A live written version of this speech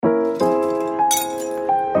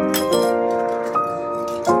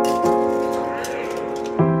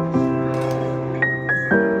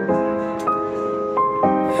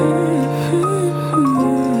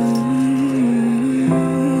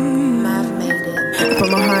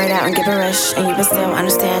shouting gibberish, and you would still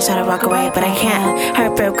understand, try to walk away, but I can't.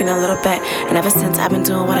 Heartbroken a little bit, and ever since I've been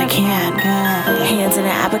doing what I can. Hands in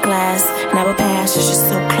an hourglass, and our past is just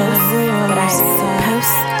so close, but I suppose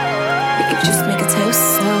we could just make a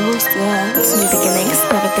toast. To new beginnings,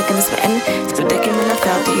 never thinking this would end. It's predicament I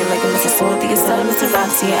felt. Do you like it, Mr. Soul? Do you settle, Mr.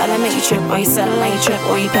 Ross? Yeah, I make you trip, or you settle, and you trip,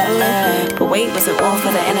 or you peddling. But wait, was it all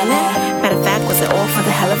for the internet? Matter of fact, was it all for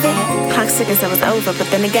the hell of it? Clock ticking, so it was over, but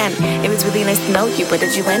then again, it was really nice to know you, but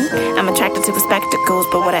did you win? I'm attracted to the spectacles,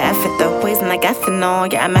 but what a effort though. Poison like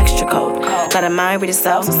ethanol, yeah, I'm extra cold. Let a mind read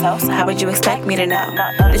itself. How would you expect me to know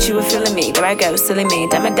that you were feeling me? There I go, silly me,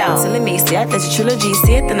 dumb it down, silly me. See it, that's a trilogy.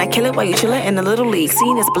 See it, then I kill it while you chill it in the little league.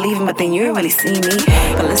 Seeing is believing, but then you ain't really see me.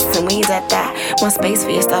 But listen, we at that. Want space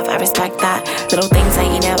for your stuff, I respect that. Little things that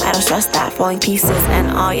you know, I don't stress that. Falling pieces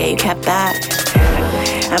and all, yeah, you kept that.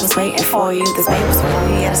 I was waiting for you, this bait was for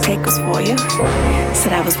you, yeah, this cake was for you.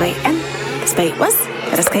 Said I was waiting, this bait was,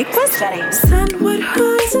 yeah, this cake was ready. Sun would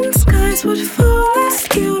rise and skies would fall. I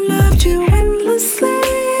still loved you endlessly.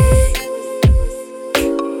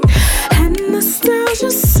 And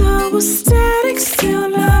nostalgia so static, still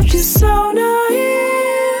loved you so naive.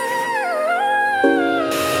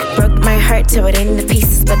 Broke my heart, tore it into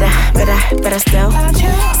pieces, but I still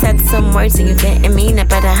said some words and you didn't mean it,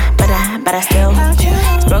 but I still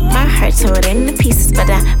broke my heart, tore it into pieces, but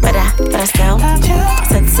I still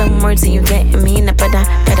said some words and you didn't mean it, but I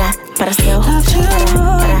still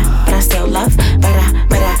but I still love, but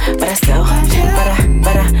I still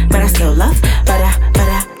but I still love, but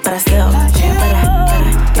I still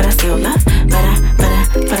but I still love,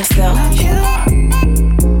 but I still.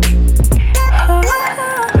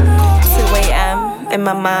 And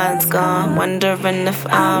my mind's gone, wondering if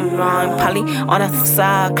I'm wrong. Probably on a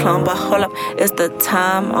cyclone, but hold up, is the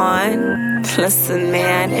time on? Listen,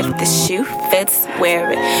 man, if the shoe fits, wear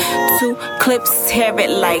it. 2 clips, tear it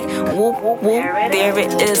like whoop, whoop, there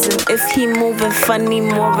it is. And if he moving funny,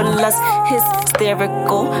 more or less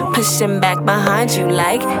hysterical, pushing back behind you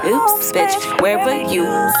like, oops, bitch, where are you?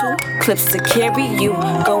 2 clips to carry you,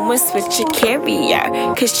 go and switch your carrier,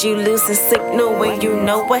 cause you losing signal when you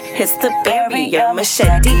know what hits the barrier.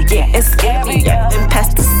 Machete getting scarier than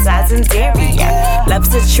pesticides and dairy.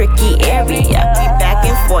 Love's a tricky area, we back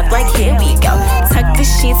and forth like here we go. Tuck the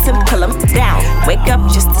sheets and pull them down, wake up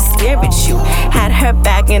just to stare at you. Had her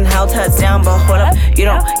back and held her down, but hold up, you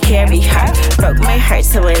don't carry her. Broke my heart,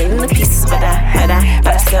 so it in the pieces, but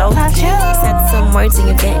I still said some words and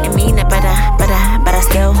you didn't mean it, but I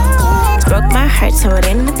still broke my heart, so it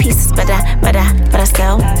in the pieces, but I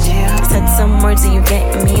still